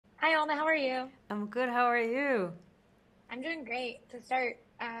Hi, Alma. How are you? I'm good. How are you? I'm doing great. To start,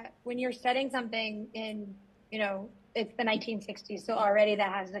 when you're studying something in, it's the 1960s, so already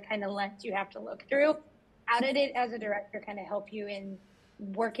that has the kind of lens you have to look through. How did it, as a director, kind of help you in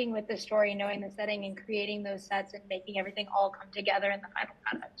working with the story, knowing the setting, and creating those sets and making everything all come together in the final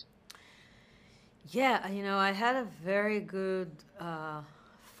product? Yeah, I had a very good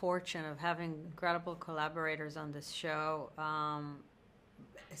fortune of having incredible collaborators on this show,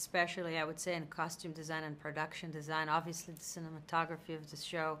 especially I would say in costume design and production design. Obviously, the cinematography of the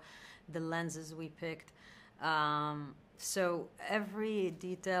show, the lenses we picked. So every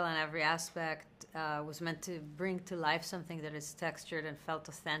detail and every aspect was meant to bring to life something that is textured and felt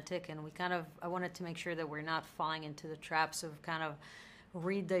authentic. And I wanted to make sure that we're not falling into the traps of kind of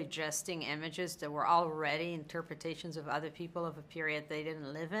redigesting images that were already interpretations of other people of a period they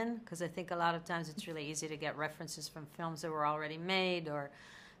didn't live in. Because I think a lot of times it's really easy to get references from films that were already made or,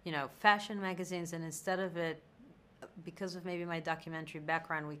 fashion magazines. And instead of it, because of maybe my documentary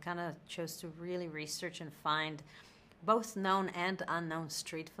background, we kind of chose to really research and find both known and unknown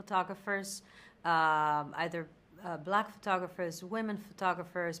street photographers, either black photographers, women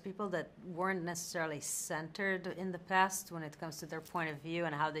photographers, people that weren't necessarily centered in the past when it comes to their point of view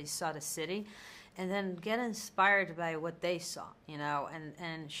and how they saw the city, and then get inspired by what they saw,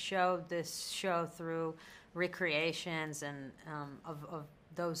 and show this show through recreations and of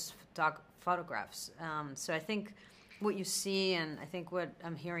those photographs. So I think what you see, and I think what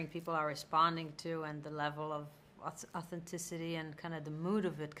I'm hearing people are responding to, and the level of authenticity and kind of the mood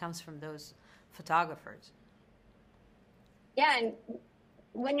of it comes from those photographers. Yeah, and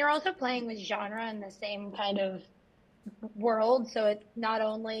when you're also playing with genre in the same kind of world, so it's not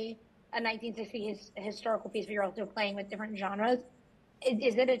only a 1960s historical piece, but you're also playing with different genres.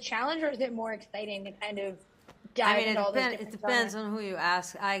 Is it a challenge or is it more exciting to kind of I dive mean, into all those it different genres? depends on who you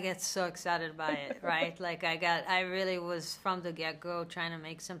ask. I get so excited by it, right? Like I really was from the get go trying to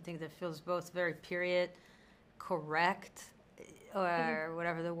make something that feels both very period correct, Mhm. or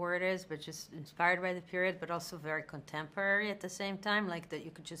whatever the word is, but just inspired by the period, but also very contemporary at the same time. Like that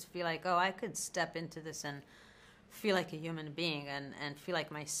you could just feel like, oh, I could step into this and feel like a human being and feel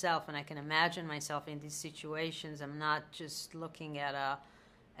like myself, and I can imagine myself in these situations. I'm not just looking at a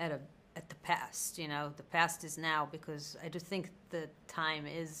at the past. The past is now, because I do think the time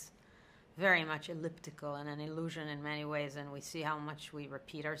is very much elliptical and an illusion in many ways, and we see how much we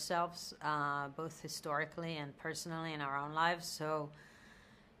repeat ourselves, both historically and personally in our own lives. So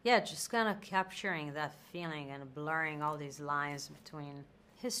yeah, just kind of capturing that feeling and blurring all these lines between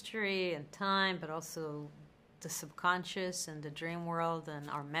history and time, but also the subconscious and the dream world and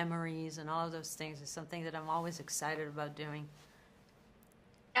our memories and all of those things is something that I'm always excited about doing.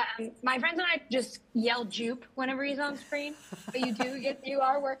 My friends and I just yell jupe whenever he's on screen, but you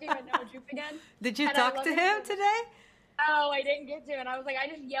are working with Noah Jupe again, Did you and I talk love to it him so much. today? Oh, I didn't get to, and I was like, I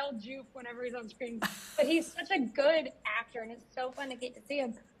just yell jupe whenever he's on screen, but he's such a good actor, and it's so fun to get to see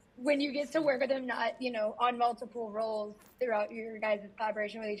him when you get to work with him, not on multiple roles throughout your guys'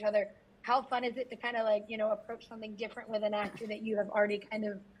 collaboration with each other. How fun is it to kind of like approach something different with an actor that you have already kind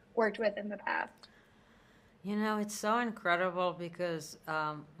of worked with in the past? It's so incredible because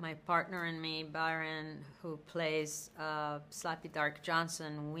my partner and me, Byron, who plays Slappy Dark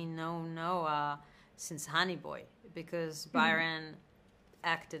Johnson, we know Noah since Honey Boy, because Mhm. Byron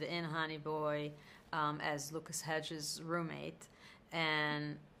acted in Honey Boy as Lucas Hedges' roommate,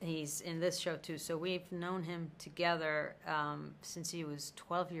 and he's in this show too. So we've known him together since he was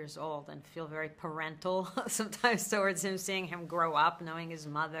 12 years old, and feel very parental sometimes towards him, seeing him grow up, knowing his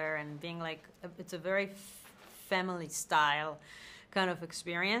mother, and being like, it's a very family style kind of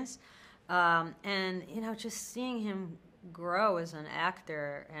experience. And, just seeing him grow as an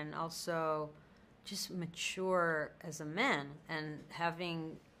actor and also just mature as a man, and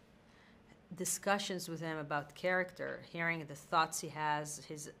having discussions with him about character, hearing the thoughts he has,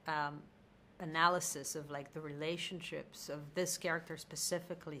 his analysis of like the relationships of this character,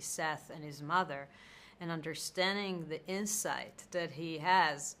 specifically Seth and his mother, and understanding the insight that he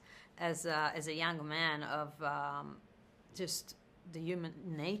has as a young man of just the human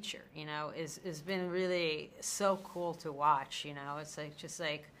nature, is been really so cool to watch. It's like just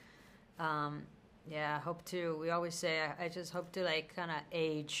like um, yeah, I hope to. We always say I just hope to like kind of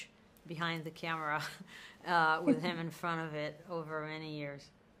age behind the camera with him in front of it over many years.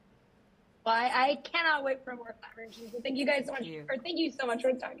 Well, I cannot wait for more collaborations. So thank you guys so Thank much, you. or thank you so much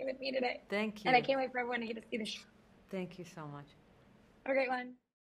for talking with me today. Thank And I you. can't wait for everyone to get to see the show. Thank you so much. Have a great one.